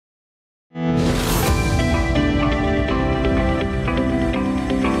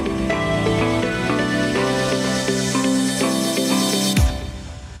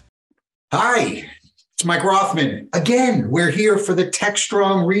Hi, it's Mike Rothman. Again, we're here for the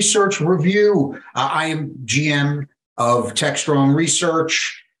Techstrong Research Review. I am GM of Techstrong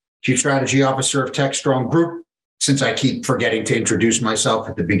Research, Chief Strategy Officer of Techstrong Group. Since I keep forgetting to introduce myself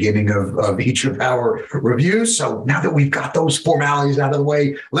at the beginning of each of our reviews. So now that we've got those formalities out of the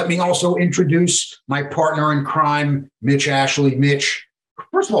way, let me also introduce my partner in crime, Mitch Ashley. Mitch,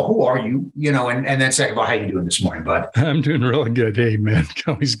 first of all, who are you? And then second of all, how you doing this morning, bud? I'm doing really good. Hey, man,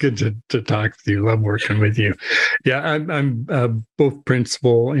 always good to talk with you. Love working with you. Yeah, I'm both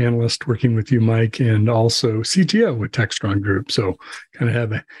principal analyst working with you, Mike, and also CTO with Techstrong Group. So kind of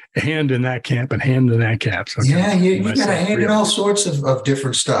have a hand in that camp and hand in that cap. So yeah, you got a hand in all sorts of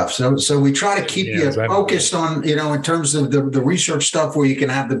different stuff. So we try to keep you focused on, in terms of the research stuff where you can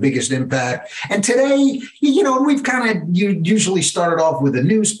have the biggest impact. And today, we've you usually started off with a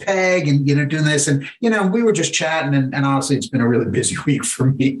news peg and, doing this. And, we were just chatting and honestly, it's been a really busy week for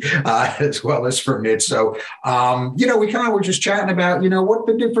me as well as for Mitch. So, we kind of were just chatting about, what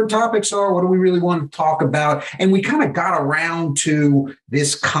the different topics are. What do we really want to talk about? And we kind of got around to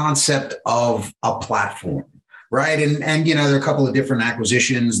this concept of a platform. Right. And there are a couple of different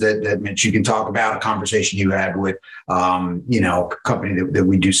acquisitions that Mitch, you can talk about, a conversation you had with, a company that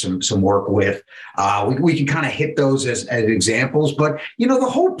we do some work with. We can kind of hit those as examples. But, the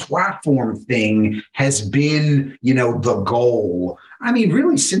whole platform thing has been, the goal. I mean,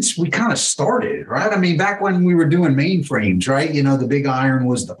 really, since we kind of started, right? I mean, back when we were doing mainframes, right? The big iron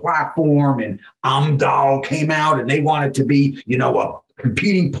was the platform, and Amdahl came out and they wanted to be, a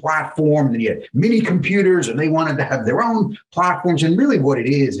competing platform. And then you had mini computers and they wanted to have their own platforms. And really what it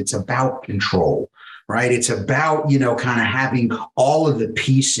is, it's about control, right? It's about, kind of having all of the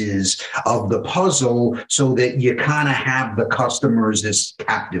pieces of the puzzle so that you kind of have the customers as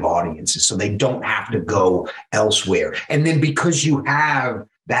captive audiences so they don't have to go elsewhere. And then because you have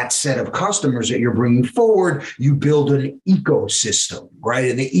that set of customers that you're bringing forward, you build an ecosystem, right?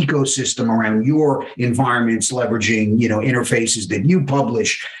 And the ecosystem around your environments, leveraging, interfaces that you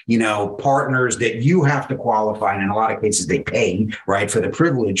publish, partners that you have to qualify. And in a lot of cases, they pay, right, for the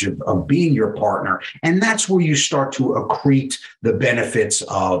privilege of being your partner. And that's where you start to accrete the benefits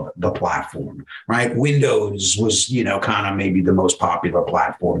of the platform, right? Windows was, kind of maybe the most popular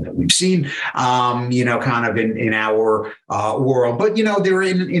platform that we've seen, kind of in our world. But, there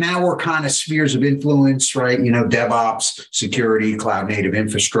in our kind of spheres of influence, right? DevOps, security, cloud native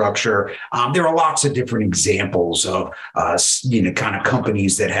infrastructure. There are lots of different examples of, kind of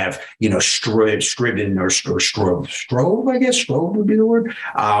companies that have, striven or strove, I guess, strove would be the word.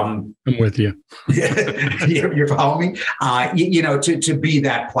 I'm with you. You're following me? To be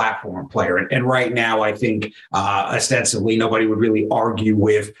that platform player. And right now, I think ostensibly nobody would really argue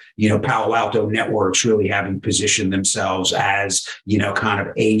with, Palo Alto Networks really having positioned themselves as, kind of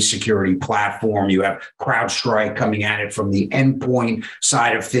a security platform. You have CrowdStrike coming at it from the endpoint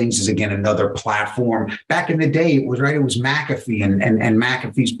side of things is, again, another platform. Back in the day, it was McAfee and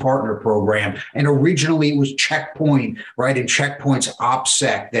McAfee's partner program. And originally it was Checkpoint, right? And Checkpoint's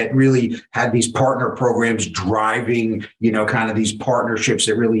OPSEC that really had these partner programs driving, kind of these partnerships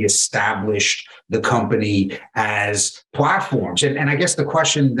that really established the company as platforms. And I guess the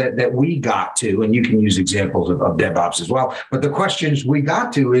question that we got to, and you can use examples of DevOps as well, but the questions we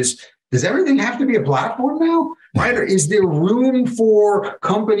got to is, does everything have to be a platform now? Right? Or is there room for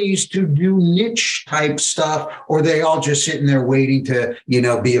companies to do niche type stuff, or are they all just sitting there waiting to,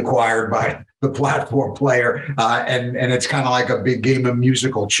 be acquired by the platform player? And it's kind of like a big game of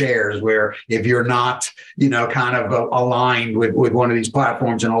musical chairs where if you're not, kind of aligned with one of these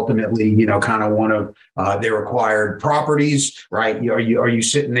platforms and ultimately, kind of one of their acquired properties, right? Are you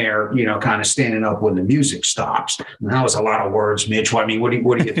sitting there, kind of standing up when the music stops? And that was a lot of words, Mitch. I mean, what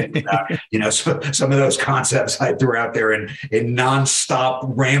do you think about, some of those concepts I threw out there in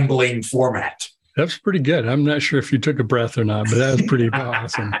nonstop rambling format? That's pretty good. I'm not sure if you took a breath or not, but that was pretty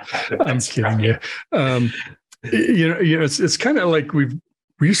awesome. I'm kidding you. It's kind of like we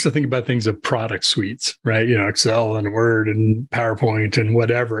used to think about things of product suites, right? Excel and Word and PowerPoint and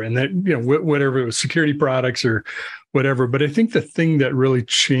whatever, and that whatever it was, security products or whatever. But I think the thing that really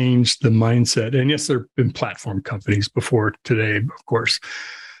changed the mindset, and yes, there have been platform companies before today, of course,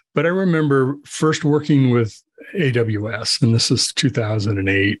 but I remember first working with AWS, and this is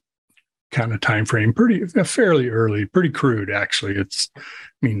 2008. Kind of time frame, fairly early, pretty crude actually.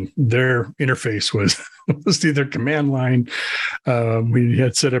 Their interface was either command line. We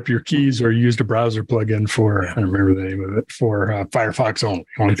had set up your keys or used a browser plugin for, I don't remember the name of it, for Firefox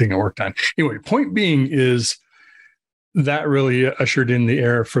only thing I worked on. Anyway, point being is that really ushered in the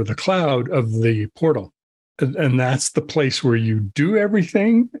era for the cloud of the portal. and that's the place where you do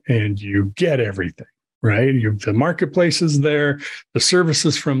everything and you get everything, right? The marketplace is there. The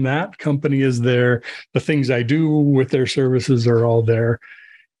services from that company is there. The things I do with their services are all there.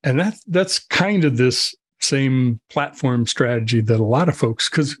 And that's kind of this same platform strategy that a lot of folks,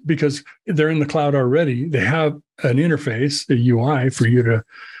 because they're in the cloud already, they have an interface, a UI for you to,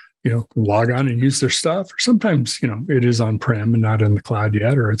 log on and use their stuff. Or sometimes, it is on-prem and not in the cloud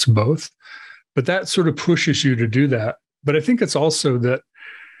yet, or it's both. But that sort of pushes you to do that. But I think it's also that,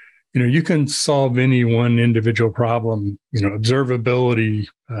 you can solve any one individual problem, observability,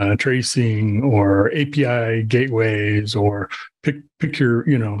 tracing, or API gateways, or pick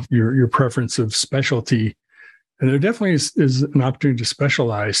your preference of specialty. And there definitely is an opportunity to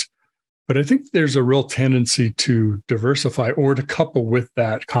specialize. But I think there's a real tendency to diversify or to couple with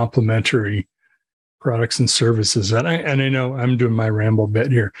that complementary products and services. And I know I'm doing my ramble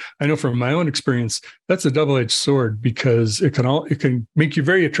bit here. I know from my own experience, that's a double-edged sword, because it can make you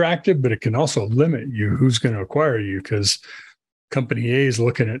very attractive, but it can also limit you who's going to acquire you, because company A is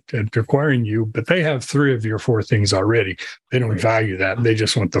looking at acquiring you, but they have 3 of your 4 things already. They don't value that. They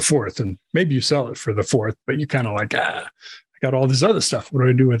just want the 4th. And maybe you sell it for the 4th, but you kind of like, I got all this other stuff. What do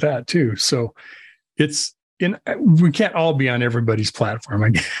I do with that too? So we can't all be on everybody's platform. I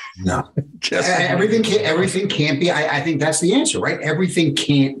guess. No, everything can't be. I think that's the answer, right? Everything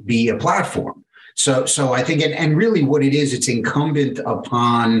can't be a platform. So I think, and really what it is, it's incumbent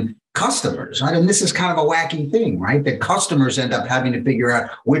upon customers, right? And this is kind of a wacky thing, right? That customers end up having to figure out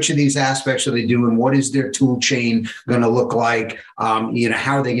which of these aspects are they doing, what is their tool chain going to look like, how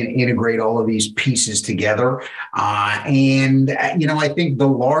are they going to integrate all of these pieces together? I think the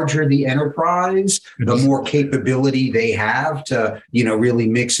larger the enterprise, the more capability they have to, really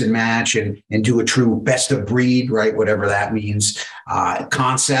mix and match and do a true best of breed, right? Whatever that means,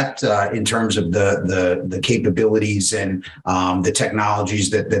 concept in terms of the capabilities and the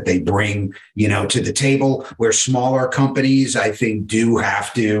technologies that they bring, to the table, where smaller companies, I think, do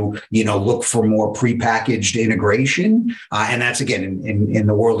have to, look for more prepackaged integration. And that's, again, in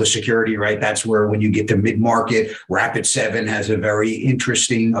the world of security, right? That's where, when you get to mid-market, Rapid7 has a very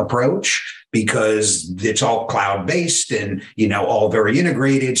interesting approach, because it's all cloud-based and, all very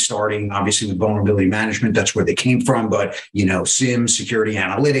integrated, starting obviously with vulnerability management. That's where they came from. But, SIEM, security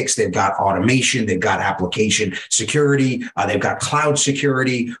analytics, they've got automation, they've got application security, they've got cloud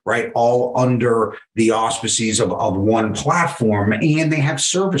security, right? All under the auspices of one platform. And they have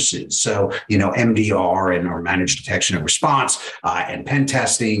services. So, MDR or managed detection and response, and pen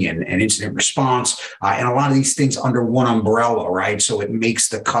testing and incident response, and a lot of these things under one umbrella, right? So it makes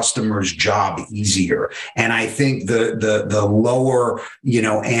the customer's job easier. And I think the lower,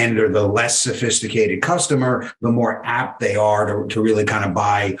 end, or the less sophisticated customer, the more apt they are to really kind of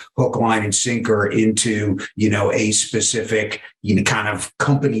buy hook, line, and sinker into, a specific, kind of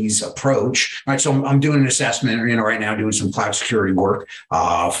company's approach, right? So I'm doing an assessment, right now, doing some cloud security work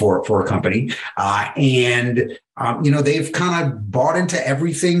for a company. They've kind of bought into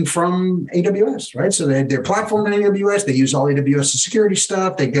everything from AWS, right? So their platform in AWS, they use all AWS security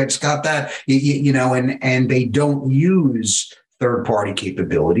stuff. They just got that, and they don't use third-party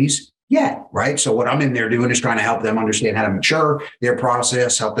capabilities yet, right? So what I'm in there doing is trying to help them understand how to mature their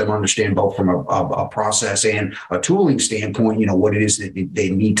process, help them understand both from a process and a tooling standpoint, what it is that they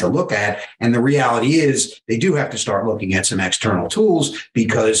need to look at. And the reality is they do have to start looking at some external tools,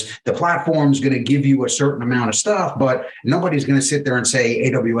 because the platform is going to give you a certain amount of stuff, but nobody's going to sit there and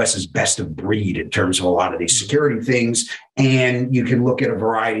say AWS is best of breed in terms of a lot of these security things. And you can look at a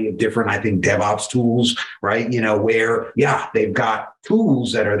variety of different, I think, DevOps tools, right? Where, they've got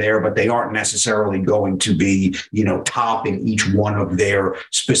tools that are there, but they aren't necessarily going to be, top in each one of their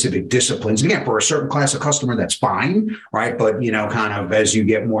specific disciplines. Again, for a certain class of customer, that's fine, right? But, kind of as you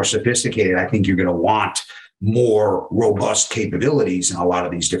get more sophisticated, I think you're going to want more robust capabilities in a lot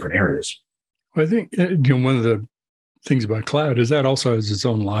of these different areas. Well, I think, one of the things about cloud is that also has its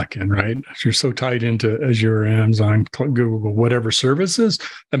own lock-in, right? You're so tied into Azure, Amazon, Google, whatever services,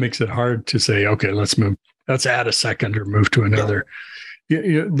 that makes it hard to say, okay, let's add a second or move to another.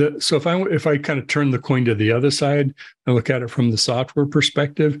 So if I kind of turn the coin to the other side and look at it from the software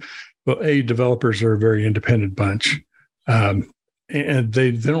perspective, well, developers are a very independent bunch. And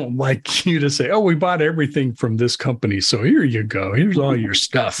they don't like you to say, oh, we bought everything from this company, so here you go. Here's all your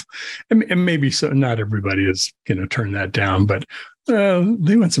stuff. And maybe not everybody is going to turn that down, but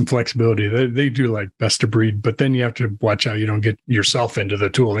they want some flexibility. They do like best of breed, but then you have to watch out you don't get yourself into the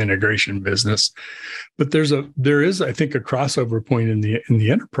tool integration business. But there is, I think, a crossover point in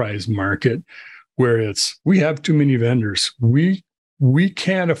the enterprise market where we have too many vendors. We we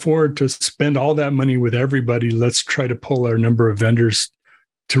can't afford to spend all that money with everybody. Let's try to pull our number of vendors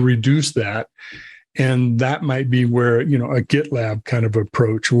to reduce that. And that might be where, a GitLab kind of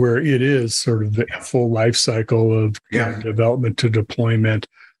approach, where it is sort of the full life cycle of development to deployment.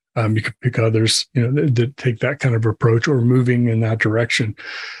 You could pick others, that take that kind of approach or moving in that direction.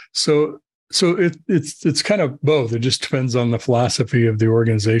 So it's kind of both. It just depends on the philosophy of the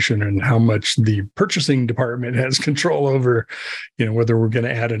organization and how much the purchasing department has control over, whether we're going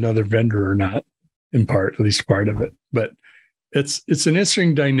to add another vendor or not, in part, at least part of it. But it's an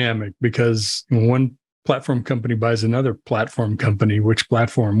interesting dynamic, because one platform company buys another platform company, which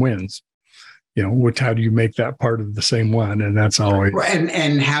platform wins? How do you make that part of the same one? And that's always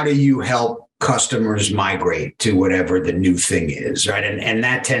and how do you help customers migrate to whatever the new thing is, right? And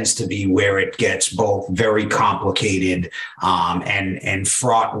that tends to be where it gets both very complicated and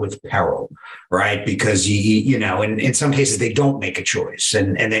fraught with peril, right? Because in some cases they don't make a choice,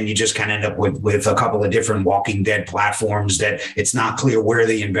 and then you just kind of end up with a couple of different Walking Dead platforms that it's not clear where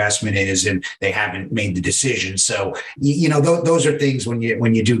the investment is, and they haven't made the decision. So those are things when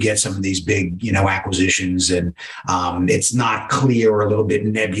you do get some of these big acquisitions, and it's not clear or a little bit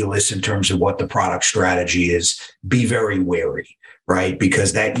nebulous in terms of what the product strategy is. Be very wary, right?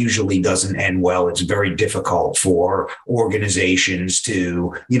 Because that usually doesn't end well. It's very difficult for organizations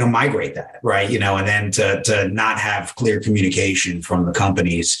to, migrate that, right? And then to not have clear communication from the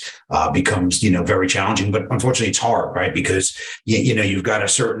companies becomes, very challenging. But unfortunately, it's hard, right? Because, you've got a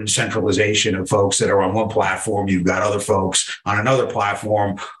certain centralization of folks that are on one platform. You've got other folks on another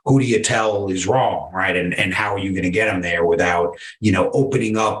platform. Who do you tell is wrong, right? And how are you going to get them there without,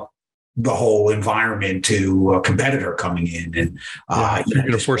 opening up the whole environment to a competitor coming in? And you're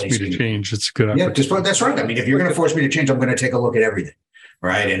going to force me to change. It's a good. That's right. I mean, if you're going to force me to change, I'm going to take a look at everything,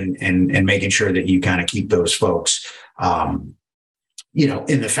 right? And making sure that you kind of keep those folks, in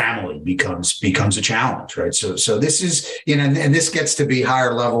the family becomes a challenge, right? So this is, and this gets to be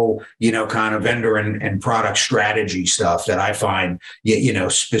higher level, kind of vendor and product strategy stuff that I find,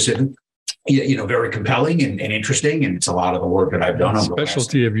 specific. Very compelling and interesting, and it's a lot of the work that I've done over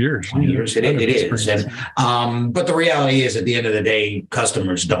specialty of yours. 20 years. It is, and but the reality is, at the end of the day,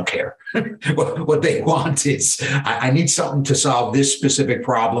 customers don't care. What they want is, I need something to solve this specific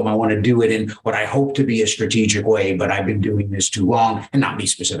problem. I want to do it in what I hope to be a strategic way, but I've been doing this too long, and not me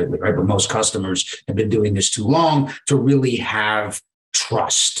specifically, right? But most customers have been doing this too long to really have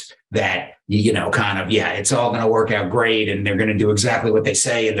trust that, it's all going to work out great, and they're going to do exactly what they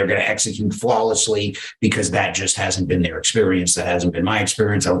say, and they're going to execute flawlessly, because that just hasn't been their experience. That hasn't been my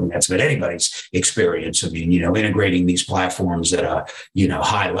experience. I don't think that's been anybody's experience. I mean, integrating these platforms at a,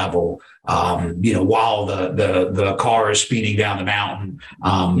 high level, while the car is speeding down the mountain,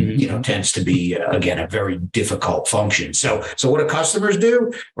 tends to be, again, a very difficult function. So what do customers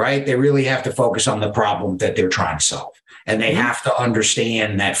do, right? They really have to focus on the problem that they're trying to solve. And they have to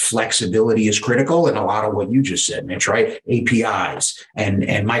understand that flexibility is critical. And a lot of what you just said, Mitch, right? APIs and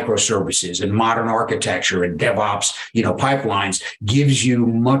microservices and modern architecture and DevOps, pipelines gives you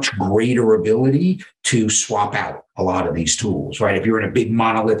much greater ability to swap out a lot of these tools, right? If you're in a big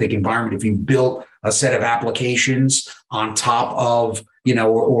monolithic environment, if you built a set of applications on top of,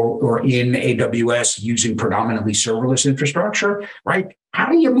 or in AWS using predominantly serverless infrastructure, right? How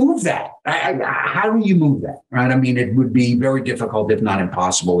do you move that? How do you move that, right? I mean, it would be very difficult, if not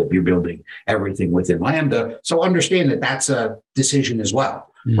impossible, if you're building everything within Lambda. So understand that that's a decision as well,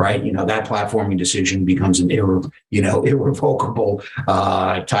 right? That platforming decision becomes an irrevocable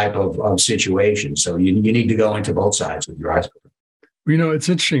type of situation. So you need to go into both sides with your eyes open. It's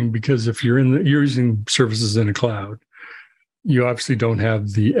interesting, because if you're using services in a cloud, you obviously don't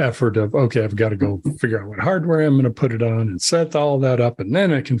have the effort of, okay, I've got to go figure out what hardware I'm going to put it on and set all that up, and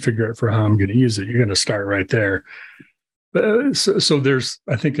then I can figure out for how I'm going to use it. You're going to start right there. So there's,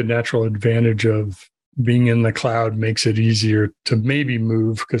 I think, a natural advantage of being in the cloud makes it easier to maybe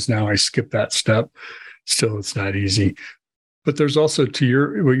move, because now I skip that step. Still, it's not easy. But there's also, what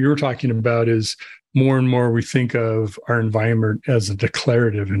you're talking about is, more and more we think of our environment as a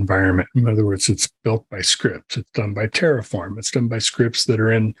declarative environment. In other words, it's built by scripts. It's done by Terraform. It's done by scripts that are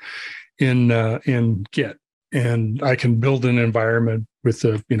in Git. And I can build an environment with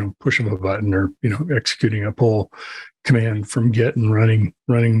the push of a button, or executing a pull command from Git and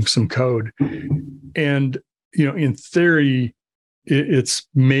running some code. And in theory, it's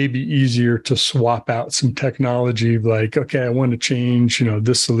maybe easier to swap out some technology, like, okay, I want to change,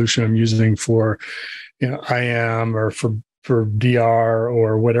 this solution I'm using for, IAM or for DR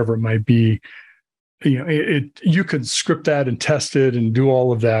or whatever it might be. You could script that and test it and do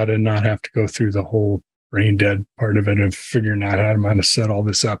all of that and not have to go through the whole brain dead part of it of figuring out how to set all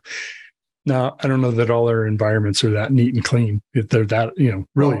this up. Now, I don't know that all our environments are that neat and clean. If they're that, really,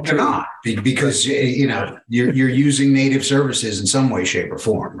 well, they're not, because you're using native services in some way, shape, or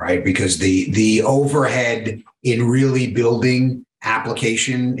form, right? Because the overhead in really building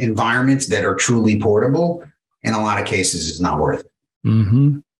application environments that are truly portable, in a lot of cases, is not worth it.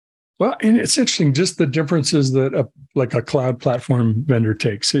 Mm-hmm. Well, and it's interesting, just the differences that a cloud platform vendor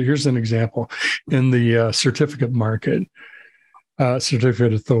takes. So here's an example in the certificate market,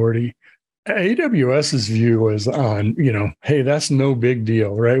 certificate authority. AWS's view is on, hey, that's no big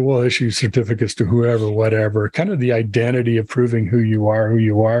deal, right? We'll issue certificates to whoever, whatever, kind of the identity of proving who you are.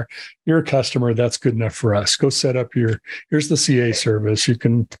 You're a customer. That's good enough for us. Go set up here's the CA service. You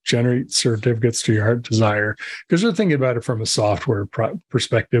can generate certificates to your heart desire, because they're thinking about it from a software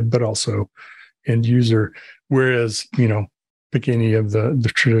perspective, but also end user. Whereas, pick any of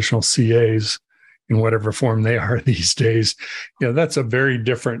the traditional CAs, in whatever form they are these days, that's a very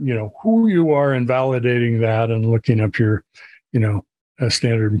different, who you are, and validating that and looking up your,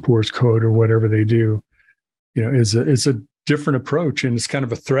 Standard and Poor's code or whatever they do, is a different approach. And it's kind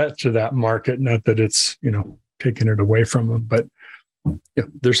of a threat to that market. Not that it's, taking it away from them, but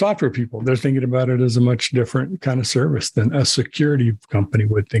they're software people. They're thinking about it as a much different kind of service than a security company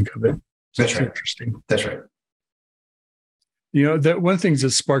would think of it. So that's right. Interesting. That's right. That one of the things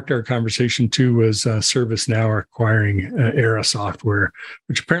that sparked our conversation too was ServiceNow acquiring Era Software,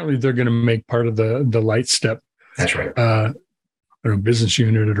 which apparently they're going to make part of the Lightstep. That's right. Business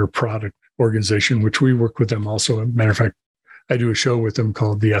unit or product organization, which we work with them also. As a matter of fact, I do a show with them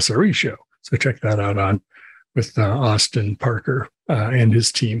called the SRE Show. So check that out with Austin Parker and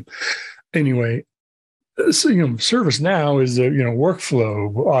his team. Anyway, so ServiceNow is a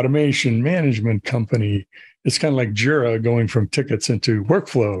workflow automation management company. It's kind of like Jira going from tickets into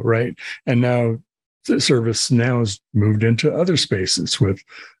workflow, right? And now ServiceNow has moved into other spaces with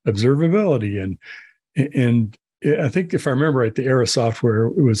observability. And I think if I remember right, the Era Software,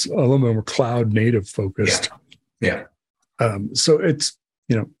 it was a little more cloud native focused. Yeah. So it's,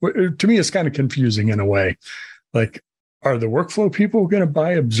 to me, it's kind of confusing in a way. Like, are the workflow people going to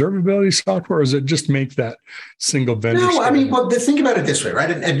buy observability software, or is it just make that single vendor? No, I mean, well, think about it this way, right?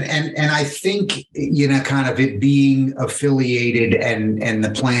 And I think, kind of it being affiliated and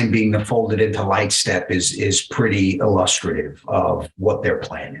the plan being to fold it into Lightstep is pretty illustrative of what their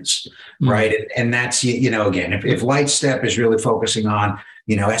plan is, right? And that's, again, if Lightstep is really focusing on,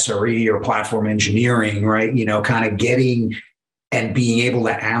 SRE or platform engineering, right? Kind of getting and being able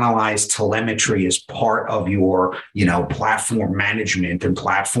to analyze telemetry as part of your, platform management and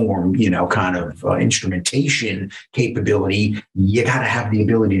platform, kind of instrumentation capability, you got to have the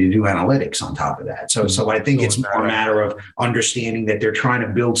ability to do analytics on top of that. So I think it's more a matter of understanding that they're trying to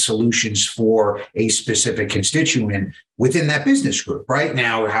build solutions for a specific constituent within that business group. Right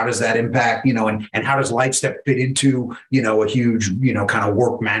now, how does that impact, and how does Lightstep fit into, a huge, kind of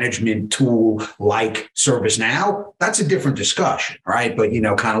work management tool like ServiceNow? That's a different discussion, right? But,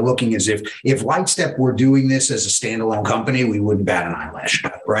 kind of looking as if Lightstep were doing this as a standalone company, we wouldn't bat an eyelash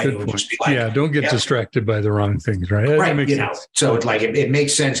at it, right? It would just be like, don't get distracted by the wrong things, right? Right. So it's like, it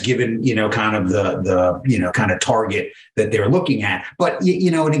makes sense given, kind of the kind of target that they're looking at. But,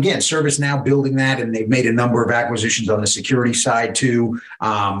 and again, ServiceNow building that, and they've made a number of acquisitions on the security side too,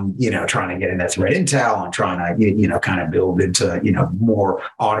 trying to get in that threat intel and trying to, kind of build into, more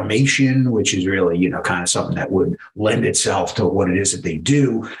automation, which is really, kind of something that would lend itself to what it is that they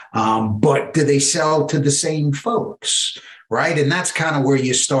do. But do they sell to the same folks? Right. And that's kind of where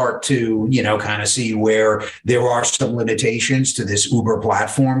you start to, kind of see where there are some limitations to this Uber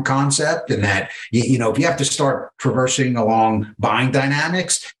platform concept. And that, if you have to start traversing along buying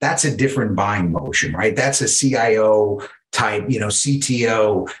dynamics, that's a different buying motion, right? That's a CIO type,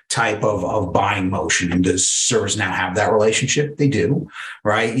 CTO type of buying motion. And does ServiceNow have that relationship? They do,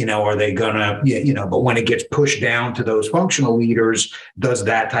 right? Are they gonna, but when it gets pushed down to those functional leaders, does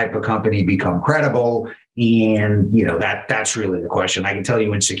that type of company become credible? And, that's really the question. I can tell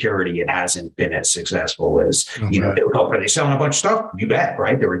you in security, it hasn't been as successful as, are they selling a bunch of stuff? You bet,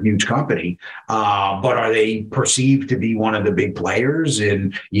 right? They're a huge company. But are they perceived to be one of the big players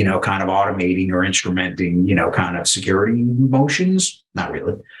in, kind of automating or instrumenting, kind of security motions? Not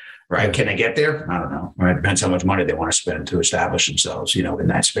really. Right. Can they get there? I don't know. Right. Depends how much money they want to spend to establish themselves, in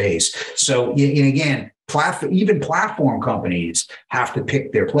that space. So, again, even platform companies have to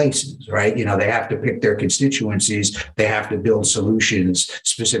pick their places, right? They have to pick their constituencies. They have to build solutions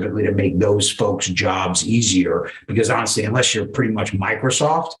specifically to make those folks' jobs easier. Because honestly, unless you're pretty much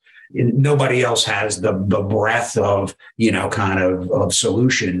Microsoft, nobody else has the breadth of, kind of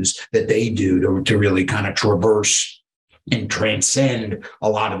solutions that they do to really kind of traverse and transcend a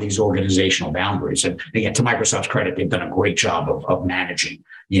lot of these organizational boundaries. And again, to Microsoft's credit, they've done a great job of managing,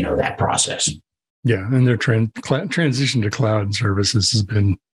 that process. Yeah, and their transition to cloud services has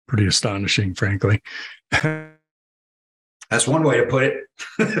been pretty astonishing, frankly. That's one way to put it.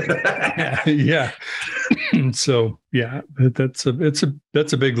 Yeah. So yeah, that's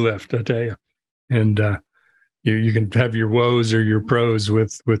a big lift, I tell you. And you can have your woes or your pros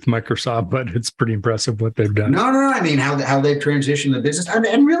with Microsoft, but it's pretty impressive what they've done. No. I mean, how they've transitioned the business,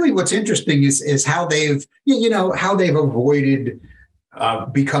 and really, what's interesting is how they've how they've avoided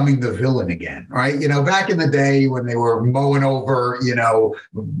becoming the villain again, right? Back in the day when they were mowing over,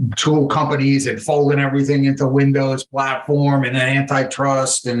 tool companies and folding everything into Windows platform and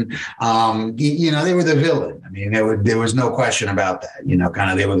antitrust, and they were the villain. I mean, there was no question about that.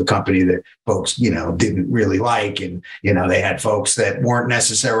 They were the company that folks didn't really like, and they had folks that weren't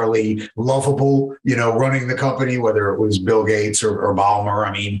necessarily lovable, running the company, whether it was Bill Gates or Ballmer.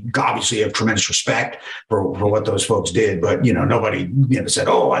 I mean, obviously, you have tremendous respect for what those folks did, but nobody said,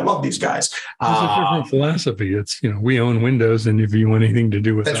 "Oh, I love these guys." It's a different philosophy. It's we own Windows, and if you want anything to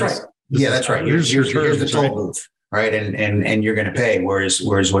do with that's us, right. Yeah, that's right. Here's the toll booth, right? And you're going to pay. Whereas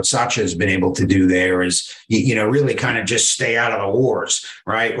what Satya has been able to do there is really kind of just stay out of the wars,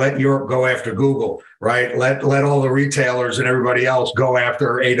 right? Let Europe go after Google, right? Let all the retailers and everybody else go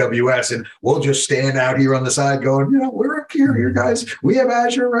after AWS, and we'll just stand out here on the side going, we're up here, guys. We have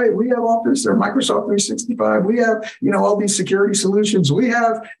Azure, right? We have Office or Microsoft 365. We have, all these security solutions. We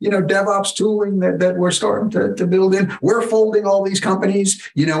have, DevOps tooling that we're starting to build in. We're folding all these companies,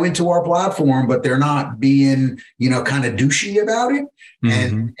 into our platform, but they're not being, kind of douchey about it.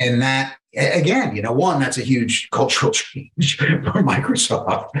 Mm-hmm. And that, again, that's a huge cultural change for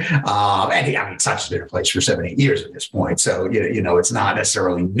Microsoft. And I mean, Satya's been in place for 7-8 years at this point. So, it's not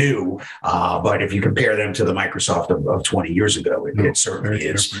necessarily new. But if you compare them to the Microsoft of 20 years ago, it certainly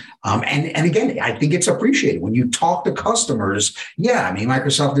is. And again, I think it's appreciated when you talk to customers. Yeah, I mean,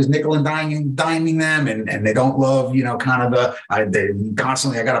 Microsoft is nickel and diming them, and they don't love, kind of they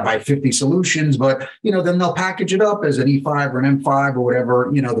constantly, I got to buy 50 solutions, but, then they'll package it up as an E5 or an M5 or whatever,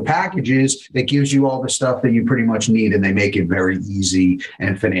 the package is that gives you all the stuff that you pretty much need, and they make it very easy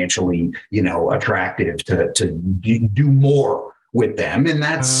and financially, attractive to do more with them. And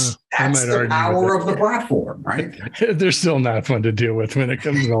that's the power of the platform, right? They're still not fun to deal with when it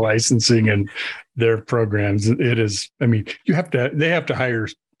comes to licensing and their programs. It is, I mean, they have to hire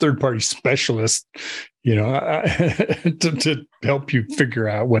third-party specialists, to help you figure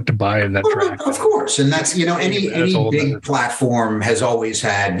out what to buy in that track. Of course. And that's, any big platform has always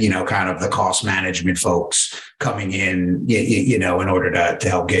had, kind of the cost management folks coming in, in order to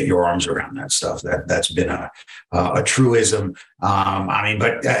help get your arms around that stuff. That's been a truism. I mean,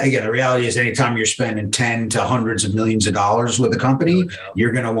 but again, the reality is anytime you're spending 10 to hundreds of millions of dollars with a company,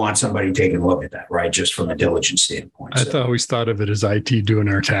 you're going to want somebody taking a look at that, right? Just from a diligence standpoint. I always thought of it as IT doing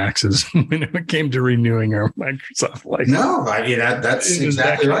our taxes when it came to renewing our Microsoft license. No, I mean, that's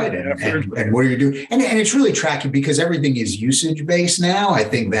exactly right. And what do you do? And it's really tricky because everything is usage based now. I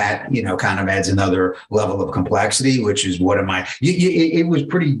think that, kind of adds another level of complexity, which is what am I? It was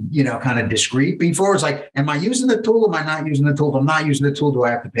pretty, kind of discreet before. It's like, am I using the tool? Am I not using the tool? If I'm not using the tool, do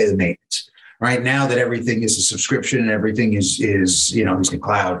I have to pay the maintenance? Right now that everything is a subscription and everything is the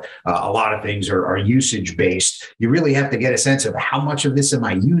cloud, a lot of things are usage based. You really have to get a sense of how much of this am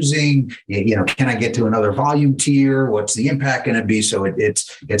I using? Can I get to another volume tier? What's the impact going to be? So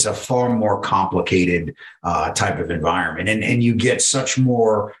it's a far more complicated type of environment, and you get such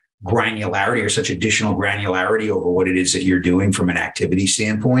more granularity or such additional granularity over what it is that you're doing from an activity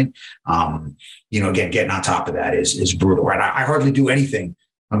standpoint. Again, getting on top of that is brutal, right? I hardly do anything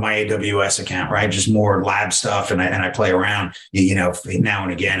on my AWS account, right? Just more lab stuff, and I play around, now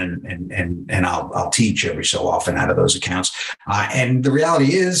and again, and I'll teach every so often out of those accounts. And the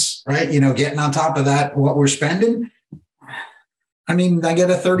reality is, right, getting on top of that, what we're spending. I mean, I get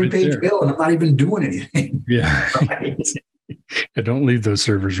a 30-page bill, and I'm not even doing anything. Yeah. Right? Yeah, don't leave those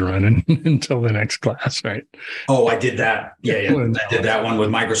servers running until the next class, right? Oh, I did that. Yeah. I did that one with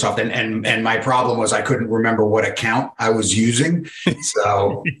Microsoft. And my problem was I couldn't remember what account I was using.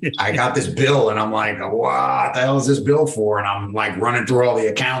 So I got this bill and I'm like, what the hell is this bill for? And I'm like running through all the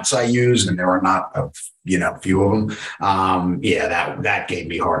accounts I used, and there were not a few of them. That gave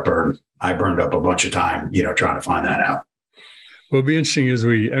me heartburn. I burned up a bunch of time, trying to find that out. Well, it'd be interesting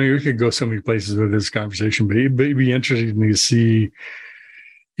we could go so many places with this conversation, but it'd be interesting to see,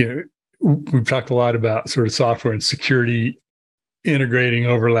 we've talked a lot about sort of software and security integrating,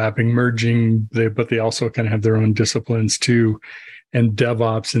 overlapping, merging, but they also kind of have their own disciplines too. And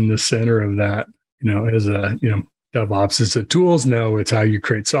DevOps in the center of that, as DevOps is the tools. No, it's how you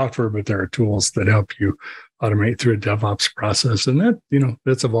create software, but there are tools that help you automate through a DevOps process. And that,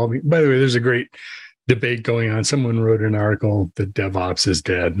 that's evolving. By the way, there's a great debate going on. Someone wrote an article that DevOps is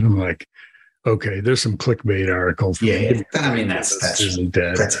dead. And I'm like, okay, there's some clickbait articles. Yeah. I mean, that's isn't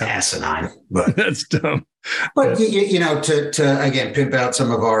dead. That's asinine, but that's dumb. But to again pimp out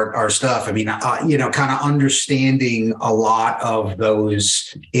some of our stuff. I mean, kind of understanding a lot of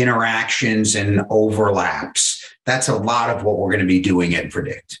those interactions and overlaps. That's a lot of what we're going to be doing at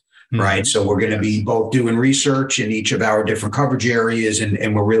Predict. Right. So we're going to be both doing research in each of our different coverage areas,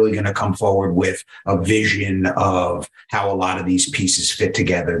 and we're really going to come forward with a vision of how a lot of these pieces fit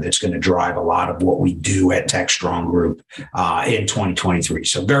together. That's going to drive a lot of what we do at Techstrong Group in 2023.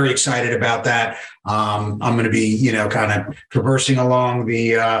 So very excited about that. I'm going to be, kind of traversing along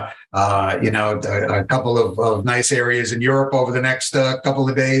the, a couple of nice areas in Europe over the next couple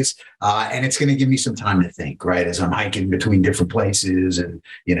of days. And it's going to give me some time to think, right, as I'm hiking between different places and,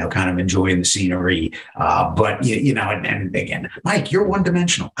 kind of enjoying the scenery. But, and again, Mike, you're one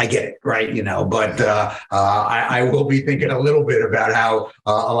dimensional. I get it, right? But I will be thinking a little bit about how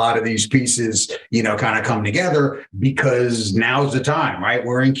a lot of these pieces, kind of come together, because now's the time, right?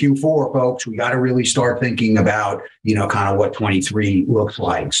 We're in Q4, folks. We got to really start thinking about, kind of what 23 looks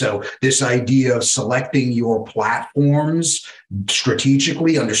like. So this idea of selecting your platforms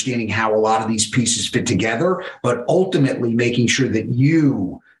strategically, understanding how a lot of these pieces fit together, but ultimately making sure that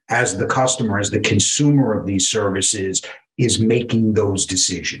you, as the customer, as the consumer of these services, is making those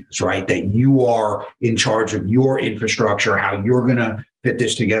decisions, right? That you are in charge of your infrastructure, how you're going to fit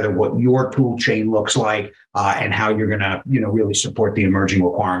this together, what your tool chain looks like, and how you're going to, really support the emerging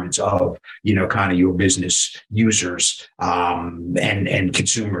requirements of, kind of your business users and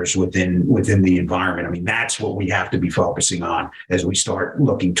consumers within the environment. I mean, that's what we have to be focusing on as we start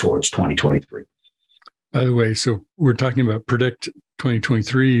looking towards 2023. By the way, so we're talking about Predict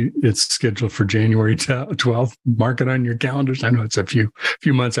 2023. It's scheduled for January 12th. Mark it on your calendars. I know it's a few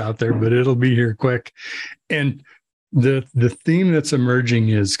months out there, but it'll be here quick. And the theme that's emerging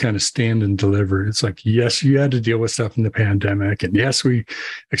is kind of stand and deliver. It's like, yes, you had to deal with stuff in the pandemic. And yes, we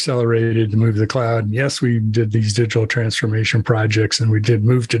accelerated to move to the cloud. And yes, we did these digital transformation projects, and we did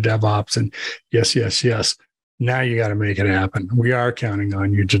move to DevOps. And yes. Now you got to make it happen. We are counting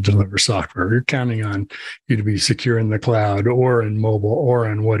on you to deliver software. We're counting on you to be secure in the cloud or in mobile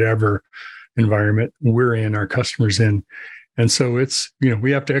or in whatever environment we're in, our customers in. And so it's,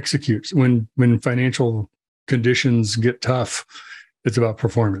 we have to execute. When financial conditions get tough, it's about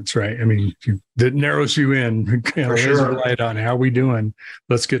performance, right? I mean, that narrows you in. For sure. Light on how we doing.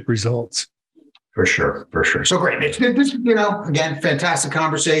 Let's get results. For sure. So great, Mitch. This, again, fantastic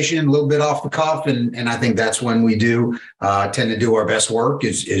conversation, a little bit off the cuff. And I think that's when we do tend to do our best work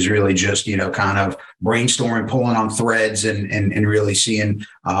is really just, kind of brainstorming, pulling on threads and really seeing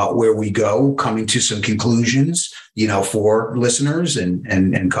where we go, coming to some conclusions, for listeners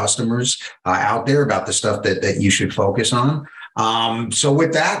and customers out there about the stuff that you should focus on. So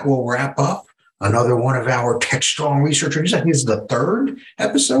with that, we'll wrap up another one of our Techstrong Research reviews. I think it's the third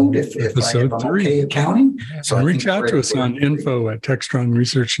episode, if I'm okay accounting. So reach out to us on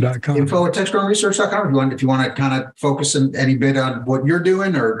info@techstrongresearch.com. Info@techstrongresearch.com. If you want to kind of focus any bit on what you're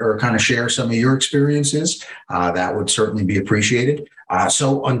doing or kind of share some of your experiences, that would certainly be appreciated.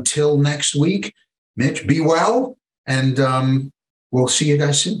 So until next week, Mitch, be well, and we'll see you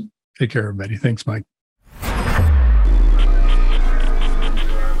guys soon. Take care, everybody. Thanks, Mike.